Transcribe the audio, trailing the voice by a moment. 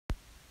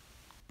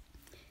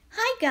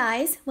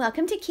guys,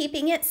 welcome to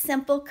Keeping It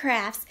Simple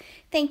Crafts.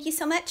 Thank you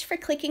so much for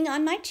clicking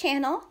on my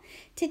channel.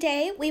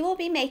 Today we will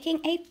be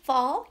making a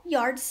fall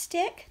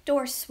yardstick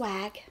door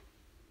swag.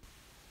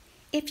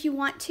 If you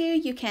want to,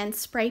 you can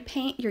spray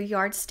paint your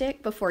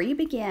yardstick before you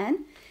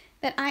begin,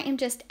 but I am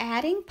just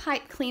adding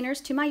pipe cleaners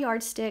to my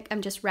yardstick.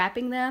 I'm just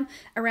wrapping them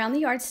around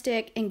the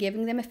yardstick and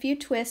giving them a few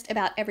twists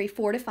about every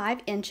 4 to 5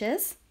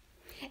 inches.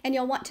 And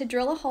you'll want to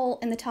drill a hole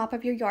in the top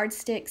of your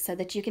yardstick so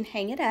that you can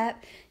hang it up.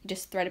 You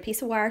just thread a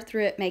piece of wire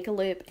through it, make a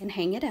loop, and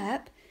hang it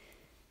up.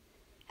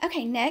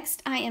 Okay,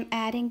 next I am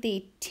adding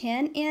the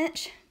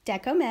 10-inch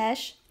deco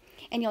mesh,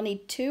 and you'll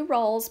need 2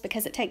 rolls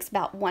because it takes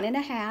about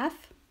 1.5.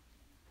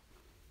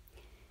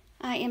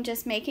 I am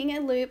just making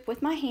a loop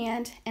with my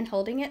hand and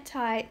holding it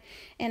tight,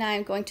 and I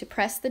am going to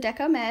press the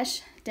deco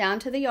mesh down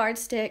to the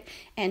yardstick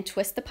and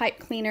twist the pipe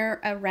cleaner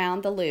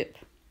around the loop.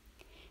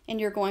 And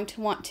you're going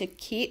to want to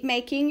keep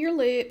making your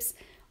loops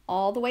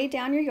all the way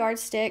down your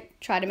yardstick.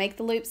 Try to make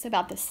the loops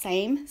about the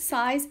same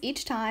size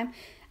each time,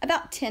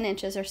 about 10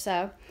 inches or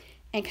so,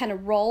 and kind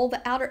of roll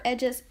the outer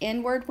edges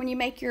inward when you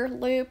make your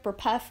loop or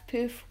puff,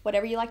 poof,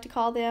 whatever you like to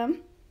call them.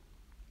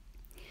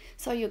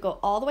 So you'll go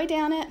all the way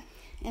down it,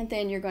 and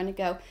then you're going to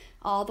go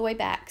all the way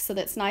back so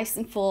that's nice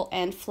and full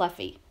and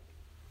fluffy.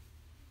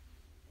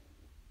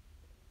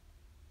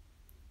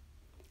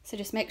 So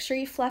just make sure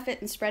you fluff it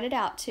and spread it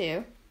out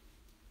too.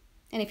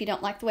 And if you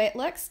don't like the way it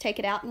looks, take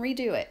it out and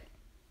redo it.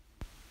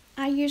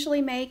 I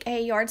usually make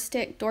a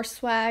yardstick door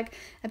swag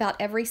about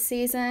every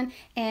season,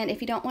 and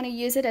if you don't want to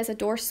use it as a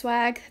door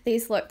swag,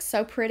 these look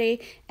so pretty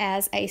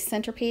as a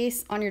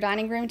centerpiece on your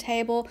dining room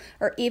table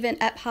or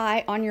even up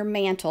high on your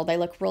mantle. They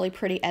look really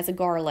pretty as a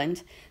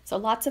garland. So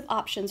lots of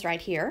options right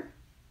here.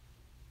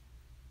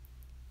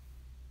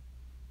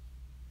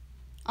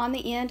 On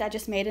the end, I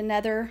just made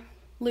another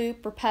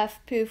loop or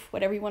puff, poof,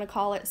 whatever you want to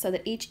call it, so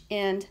that each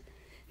end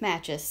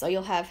matches. So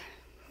you'll have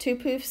 2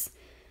 poofs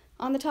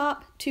on the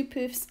top, 2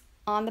 poofs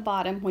on the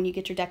bottom when you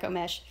get your deco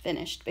mesh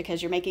finished,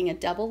 because you're making a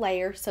double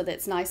layer so that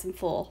it's nice and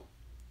full.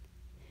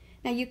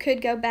 Now you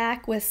could go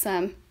back with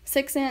some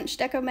 6-inch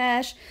deco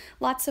mesh,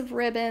 lots of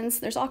ribbons.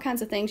 There's all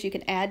kinds of things you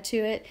can add to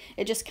it.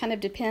 It just kind of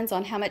depends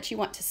on how much you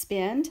want to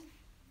spend.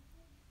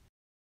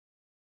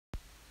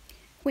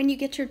 When you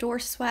get your door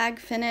swag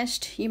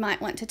finished, you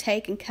might want to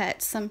take and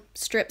cut some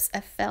strips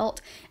of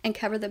felt and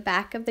cover the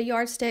back of the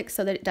yardstick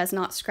so that it does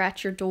not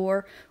scratch your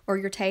door or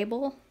your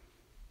table.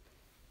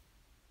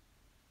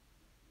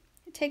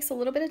 It takes a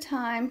little bit of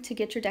time to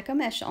get your deco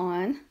mesh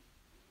on,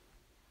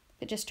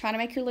 but just try to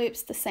make your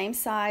loops the same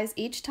size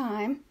each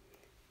time.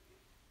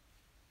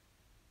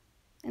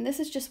 And this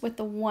is just with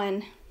the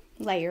 1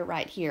 layer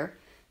right here,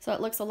 so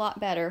it looks a lot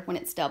better when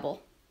it's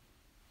double.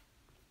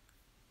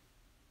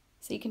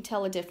 So you can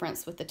tell a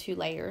difference with the 2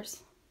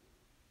 layers.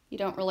 You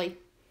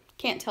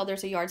can't tell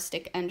there's a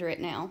yardstick under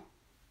it now.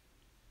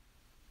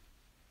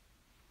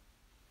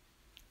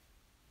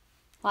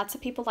 Lots of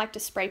people like to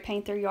spray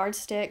paint their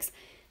yardsticks,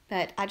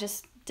 but I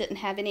just didn't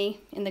have any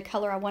in the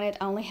color I wanted.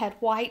 I only had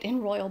white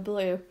and royal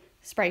blue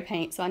spray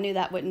paint, so I knew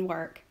that wouldn't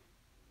work.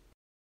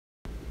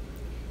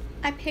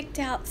 I picked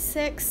out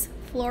 6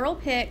 floral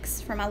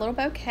picks for my little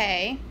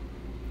bouquet,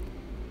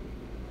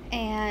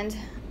 and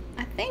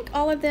I think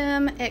all of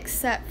them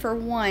except for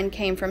 1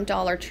 came from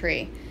Dollar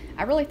Tree.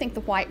 I really think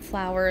the white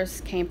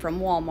flowers came from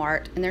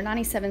Walmart, and they're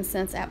 97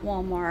 cents at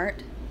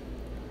Walmart.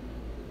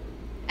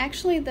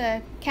 Actually,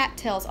 the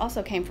cattails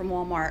also came from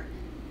Walmart.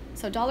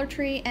 So Dollar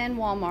Tree and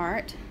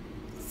Walmart.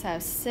 So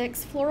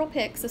 6 floral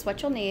picks is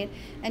what you'll need,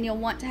 and you'll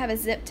want to have a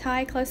zip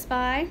tie close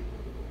by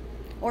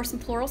or some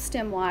floral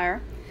stem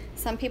wire.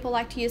 Some people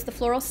like to use the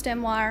floral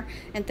stem wire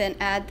and then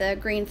add the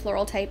green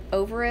floral tape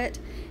over it,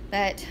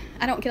 but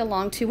I don't get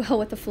along too well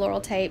with the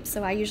floral tape,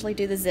 so I usually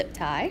do the zip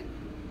tie.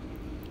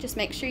 Just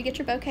make sure you get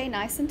your bouquet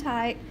nice and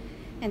tight,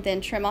 and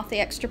then trim off the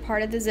extra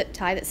part of the zip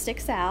tie that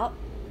sticks out.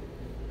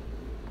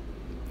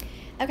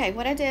 Okay,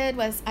 what I did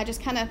was I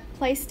just kind of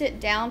placed it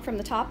down from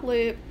the top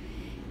loop,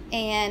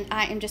 and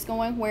I am just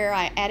going where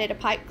I added a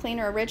pipe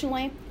cleaner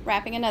originally,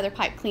 wrapping another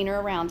pipe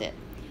cleaner around it.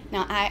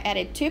 Now I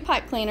added 2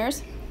 pipe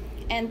cleaners,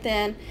 and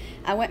then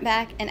I went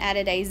back and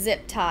added a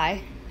zip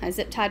tie. I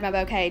zip tied my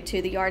bouquet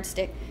to the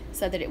yardstick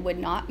so that it would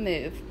not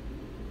move.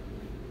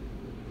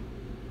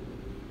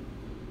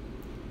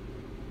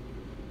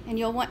 And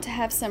you'll want to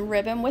have some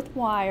ribbon with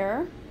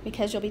wire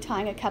because you'll be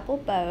tying a couple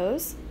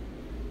bows.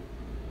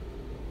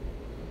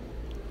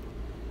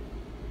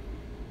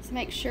 So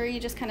make sure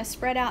you just kind of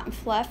spread out and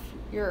fluff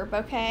your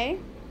bouquet.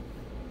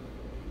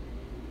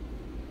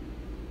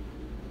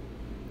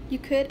 You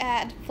could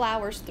add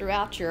flowers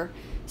throughout your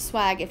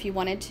swag if you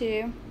wanted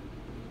to,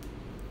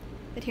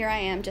 but here I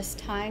am just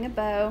tying a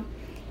bow,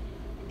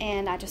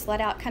 and I just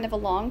let out kind of a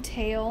long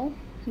tail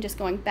and just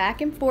going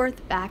back and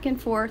forth,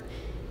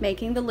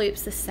 making the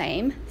loops the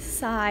same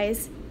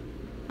size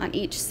on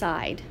each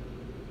side.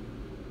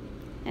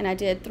 And I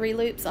did 3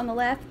 loops on the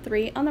left,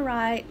 3 on the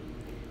right,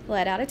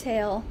 let out a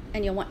tail,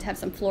 and you'll want to have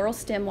some floral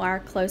stem wire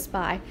close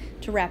by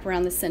to wrap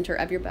around the center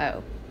of your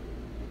bow.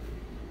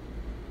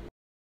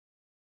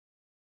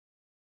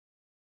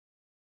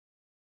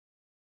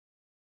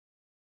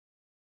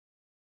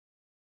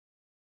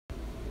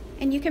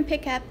 And you can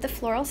pick up the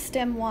floral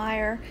stem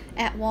wire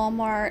at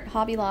Walmart,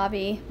 Hobby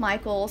Lobby,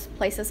 Michael's,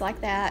 places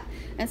like that.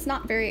 And it's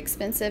not very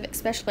expensive,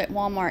 especially at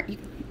Walmart.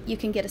 You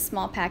can get a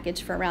small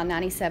package for around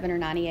 97 or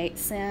 98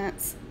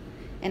 cents.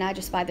 And I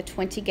just buy the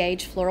 20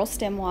 gauge floral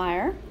stem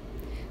wire.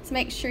 So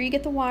make sure you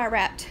get the wire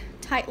wrapped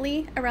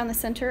tightly around the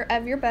center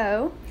of your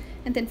bow,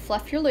 and then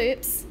fluff your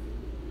loops.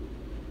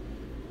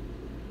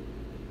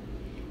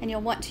 And you'll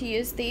want to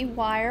use the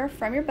wire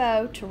from your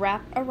bow to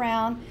wrap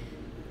around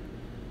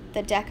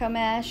the deco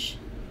mesh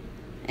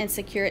and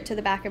secure it to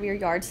the back of your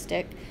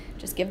yardstick.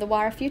 Just give the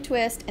wire a few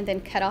twists and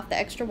then cut off the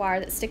extra wire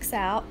that sticks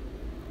out.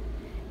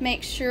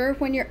 Make sure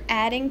when you're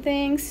adding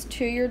things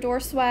to your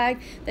door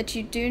swag that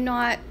you do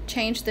not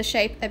change the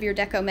shape of your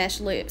deco mesh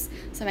loops.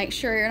 So make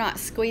sure you're not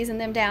squeezing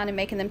them down and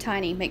making them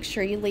tiny. Make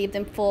sure you leave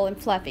them full and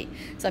fluffy.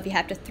 So if you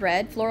have to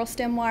thread floral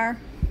stem wire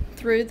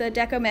through the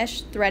deco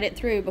mesh, thread it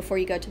through before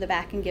you go to the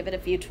back and give it a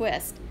few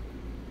twists.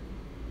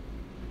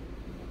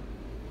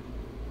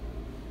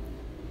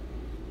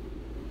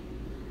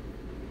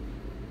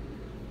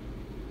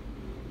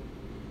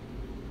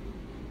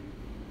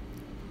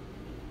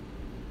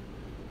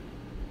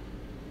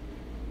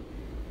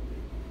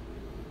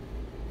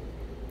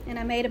 And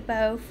I made a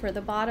bow for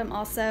the bottom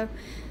also.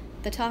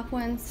 The top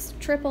one's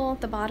triple,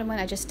 the bottom one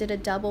I just did a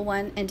double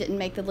one and didn't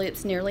make the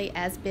loops nearly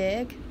as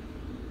big.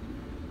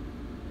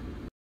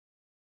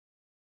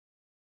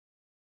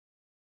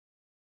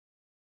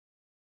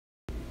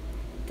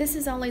 This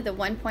is only the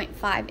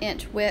 1.5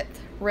 inch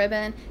width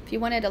ribbon. If you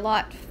wanted a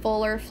lot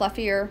fuller,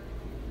 fluffier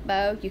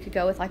bow, you could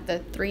go with like the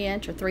 3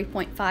 inch or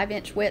 3.5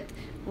 inch width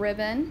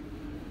ribbon.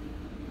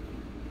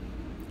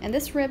 And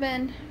this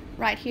ribbon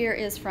right here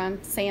is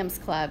from Sam's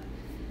Club.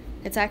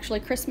 It's actually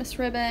Christmas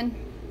ribbon,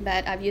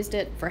 but I've used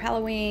it for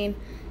Halloween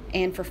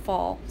and for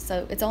fall.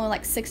 So it's only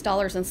like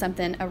 $6 and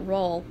something a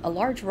roll, a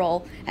large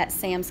roll at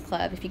Sam's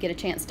Club. If you get a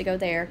chance to go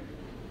there,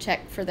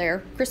 check for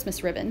their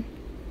Christmas ribbon.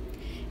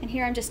 And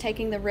here I'm just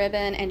taking the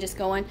ribbon and just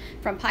going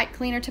from pipe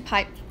cleaner to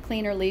pipe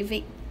cleaner,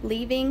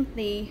 leaving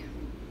the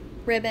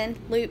ribbon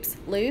loops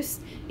loose.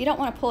 You don't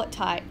want to pull it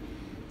tight.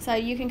 So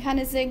you can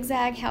kind of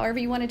zigzag however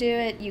you want to do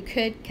it. You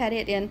could cut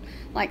it in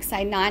like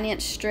say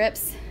 9-inch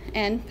strips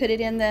and put it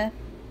in the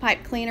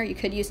pipe cleaner. You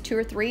could use 2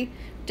 or 3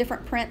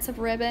 different prints of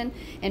ribbon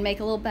and make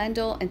a little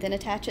bundle and then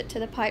attach it to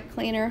the pipe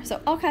cleaner.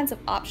 So all kinds of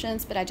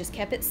options, but I just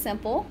kept it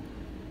simple.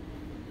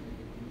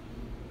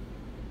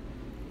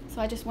 So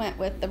I just went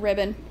with the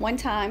ribbon one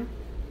time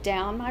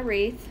down my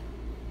wreath,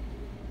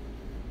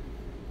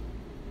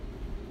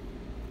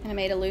 and I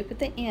made a loop at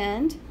the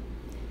end,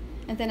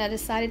 and then I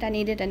decided I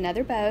needed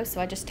another bow,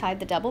 so I just tied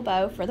the double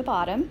bow for the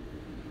bottom,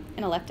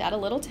 and I left out a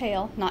little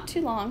tail, not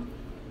too long.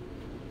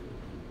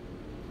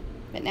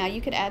 But now you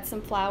could add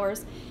some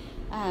flowers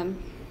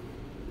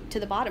to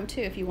the bottom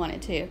too if you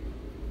wanted to.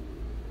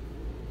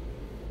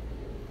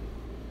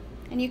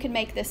 And you can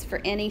make this for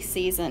any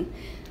season.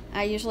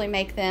 I usually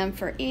make them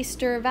for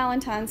Easter,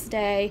 Valentine's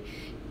Day,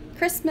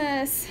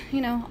 Christmas, you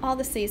know, all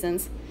the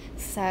seasons.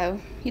 So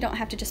you don't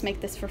have to just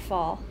make this for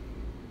fall.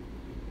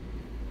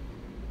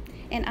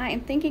 And I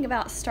am thinking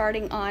about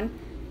starting on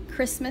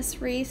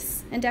Christmas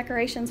wreaths and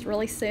decorations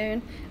really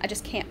soon. I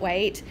just can't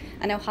wait.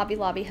 I know Hobby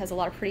Lobby has a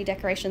lot of pretty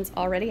decorations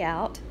already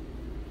out.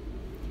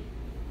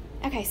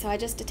 Okay, so I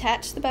just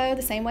attached the bow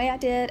the same way I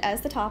did as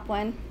the top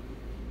one.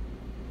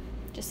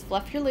 Just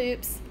fluff your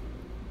loops.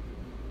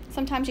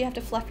 Sometimes you have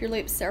to fluff your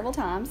loops several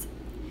times.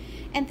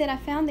 And then I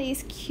found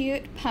these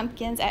cute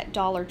pumpkins at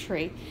Dollar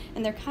Tree,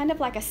 and they're kind of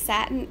like a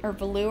satin or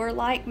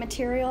velour-like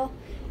material,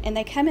 and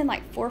they come in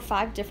like 4 or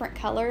 5 different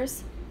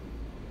colors,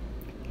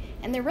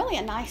 and they're really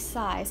a nice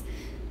size.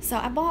 So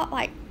I bought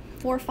like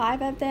 4 or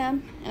 5 of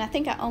them, and I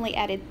think I only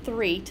added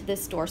 3 to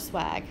this door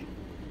swag.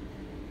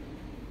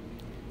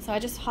 So I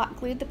just hot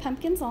glued the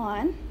pumpkins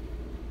on.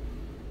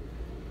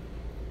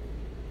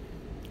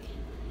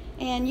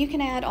 And you can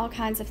add all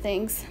kinds of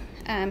things.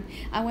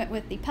 I went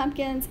with the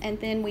pumpkins, and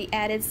then we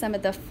added some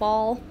of the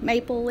fall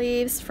maple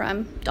leaves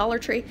from Dollar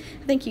Tree.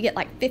 I think you get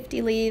like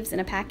 50 leaves in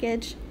a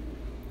package.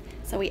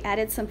 So we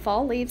added some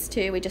fall leaves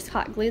too. We just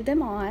hot glued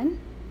them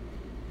on.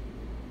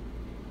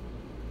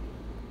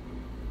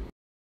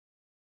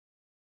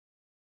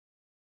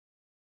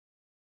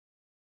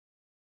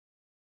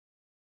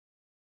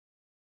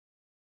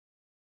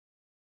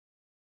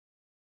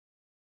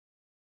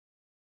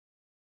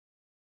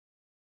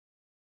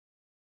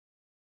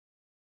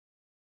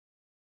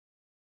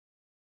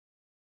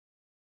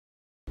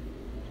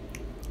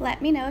 Let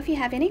me know if you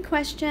have any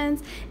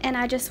questions, and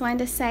I just wanted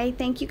to say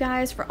thank you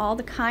guys for all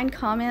the kind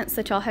comments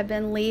that y'all have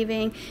been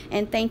leaving,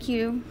 and thank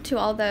you to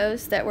all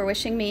those that were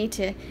wishing me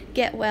to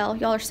get well.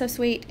 Y'all are so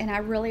sweet, and I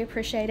really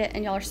appreciate it,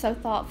 and y'all are so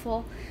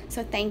thoughtful,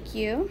 so thank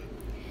you.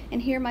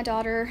 And here my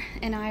daughter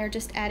and I are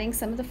just adding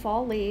some of the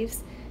fall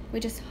leaves.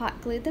 We just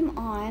hot glued them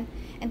on,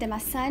 and then my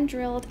son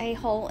drilled a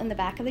hole in the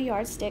back of the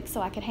yardstick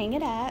so I could hang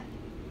it up,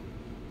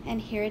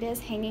 and here it is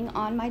hanging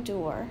on my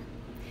door.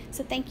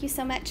 So thank you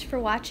so much for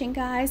watching,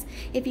 guys.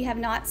 If you have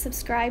not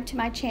subscribed to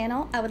my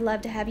channel, I would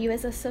love to have you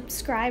as a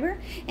subscriber.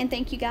 And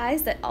thank you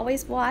guys that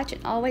always watch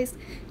and always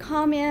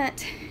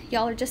comment.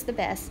 Y'all are just the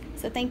best.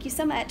 So thank you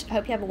so much. I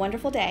hope you have a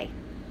wonderful day.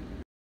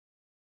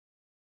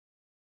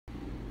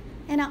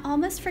 And I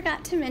almost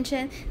forgot to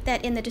mention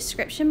that in the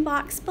description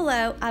box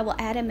below, I will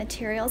add a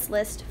materials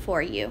list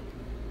for you.